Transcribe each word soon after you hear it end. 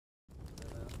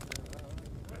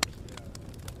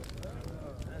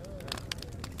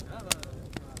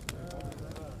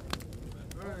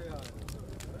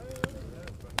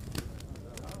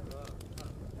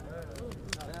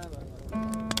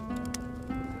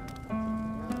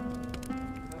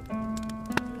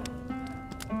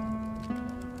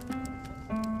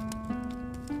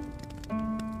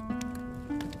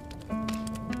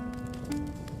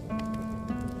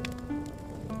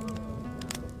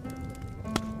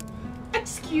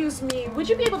Excuse me, would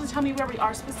you be able to tell me where we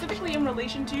are specifically in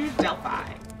relation to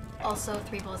Delphi? Also,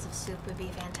 3 bowls of soup would be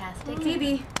fantastic.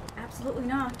 Phoebe, absolutely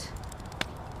not.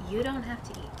 You don't have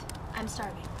to eat. I'm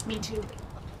starving. Me too.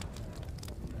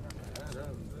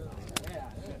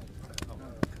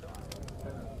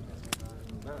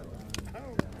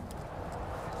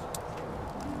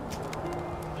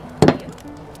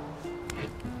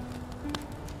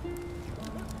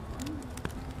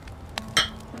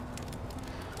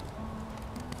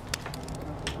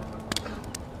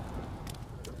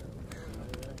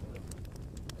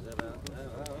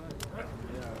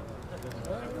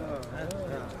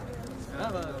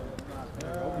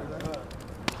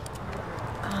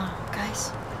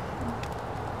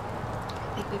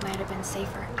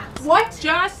 Safer outside. What?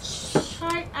 Just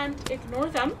try and ignore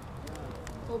them.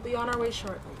 We'll be on our way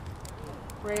shortly.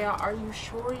 Rhea, are you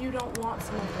sure you don't want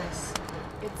some of this?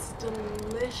 It's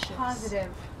delicious.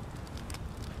 Positive.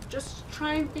 Just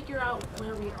try and figure out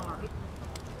where we are.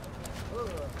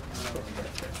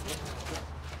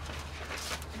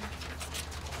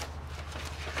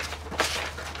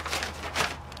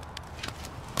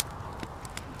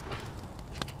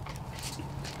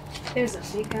 There's a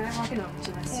big guy walking over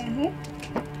to us.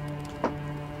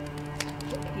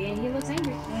 Yeah, he looks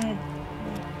angry.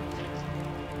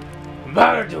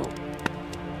 Bardo!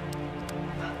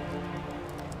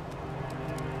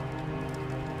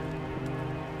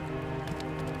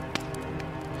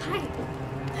 Hi.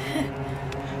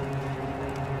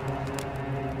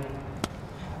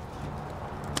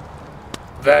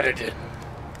 Varatin.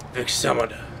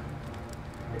 Vixamada.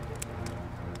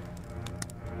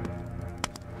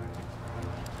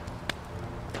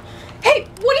 Hey,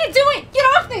 what are you doing? Get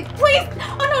off me, please!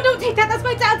 Oh no, don't take that. That's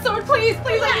my dad's sword. Please,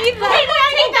 please, I need that. Hey,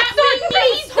 don't take that sword,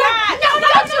 please! No,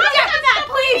 don't you get that,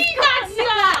 please!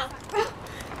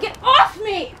 Get off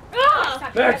me!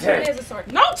 That's it. There's a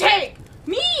sword. No take!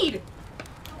 Mead!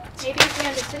 Maybe if we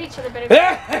understood each other better.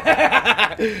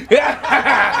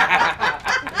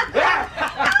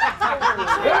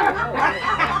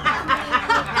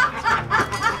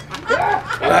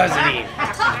 Vaseline.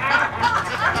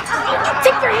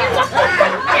 Take your hands off the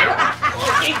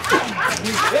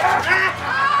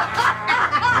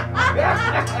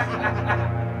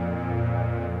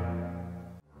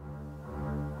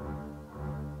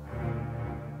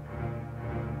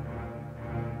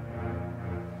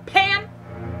Pan,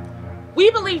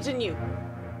 we believed in you.